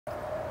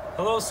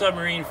Hello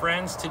submarine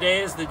friends,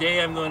 today is the day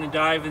I'm going to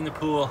dive in the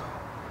pool.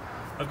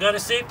 I've got a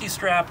safety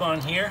strap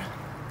on here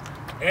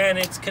and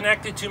it's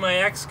connected to my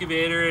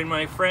excavator, and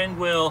my friend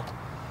will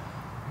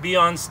be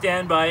on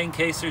standby in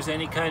case there's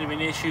any kind of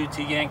an issue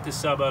to yank the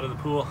sub out of the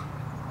pool.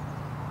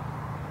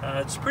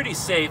 It's pretty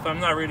safe, I'm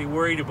not really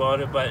worried about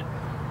it, but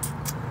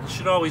you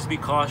should always be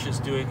cautious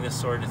doing this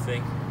sort of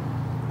thing.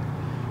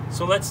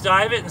 So let's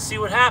dive it and see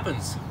what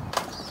happens.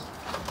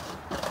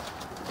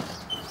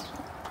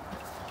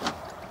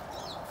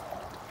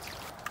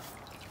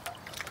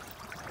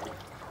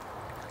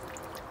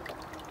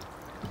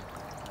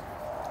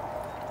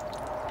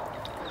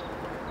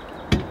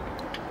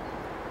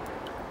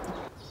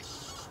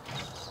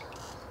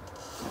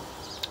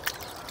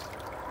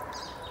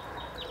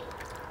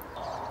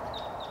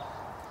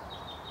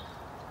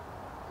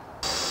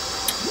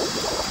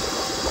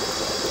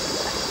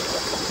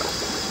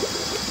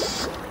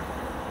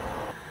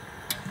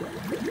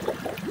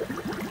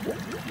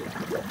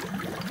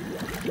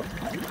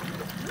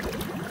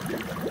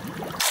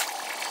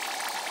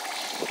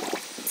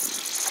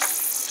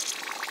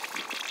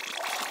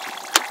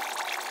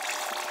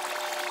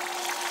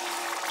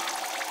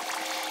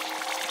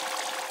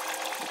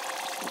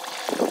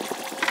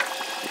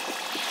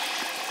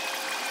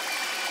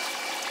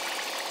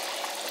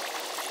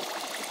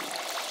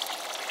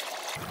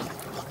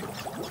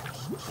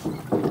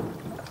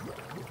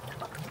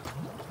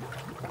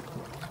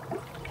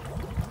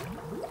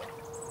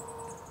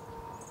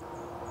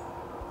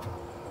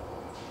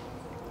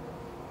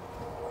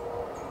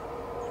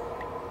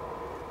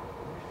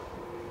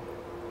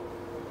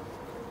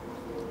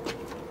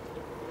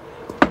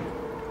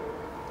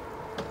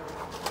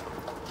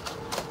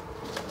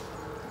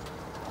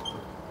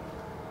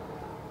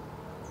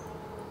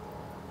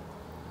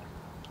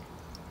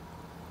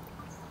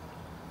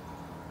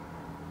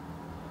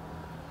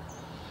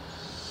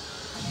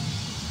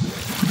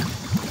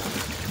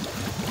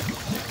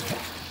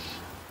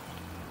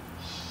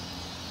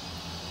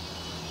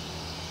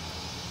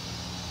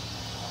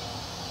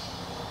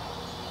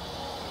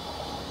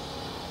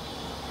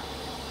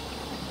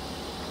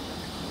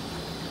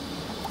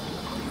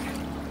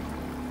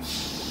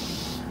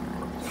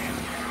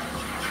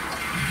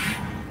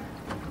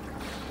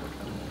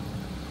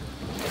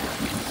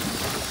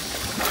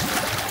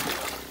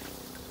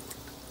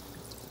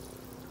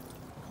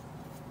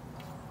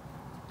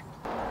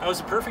 That was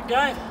a perfect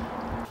dive.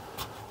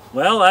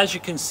 Well, as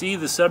you can see,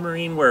 the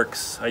submarine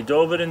works. I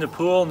dove it in the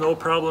pool, no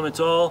problem at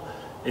all.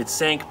 It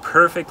sank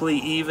perfectly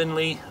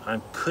evenly.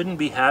 I couldn't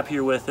be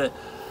happier with it.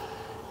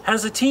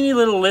 Has a teeny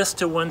little list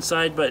to one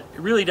side, but it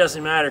really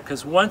doesn't matter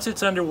because once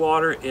it's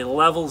underwater, it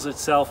levels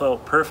itself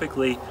out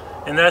perfectly,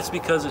 and that's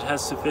because it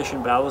has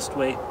sufficient ballast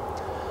weight.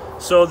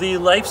 So the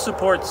life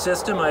support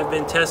system, I've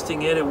been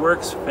testing it. It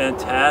works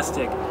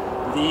fantastic.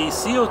 The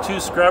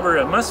CO2 scrubber,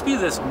 it must be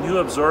this new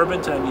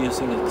absorbent I'm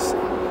using.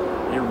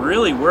 It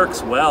really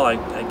works well. I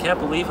can't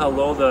believe how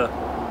low the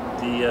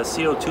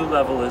CO2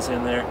 level is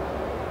in there.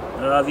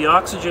 The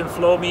oxygen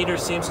flow meter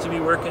seems to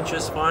be working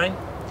just fine.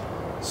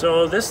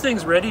 So this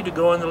thing's ready to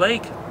go in the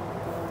lake.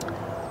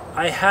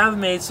 I have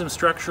made some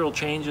structural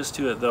changes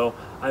to it though.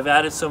 I've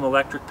added some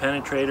electric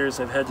penetrators.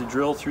 I've had to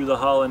drill through the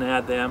hull and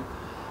add them.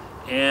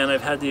 And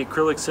I've had the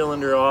acrylic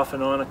cylinder off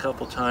and on a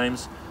couple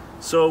times.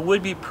 So it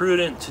would be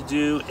prudent to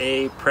do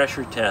a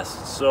pressure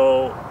test.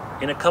 So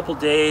in a couple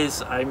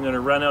days, I'm going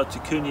to run out to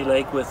Cooney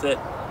Lake with it,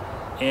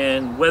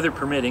 and weather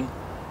permitting,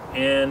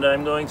 and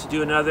I'm going to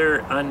do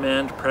another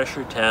unmanned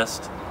pressure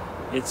test.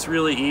 It's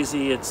really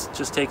easy, it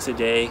just takes a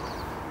day,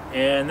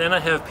 and then I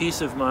have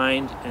peace of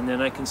mind, and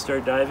then I can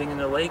start diving in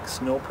the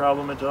lakes, no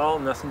problem at all,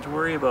 nothing to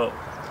worry about.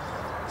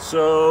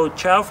 So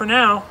ciao for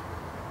now.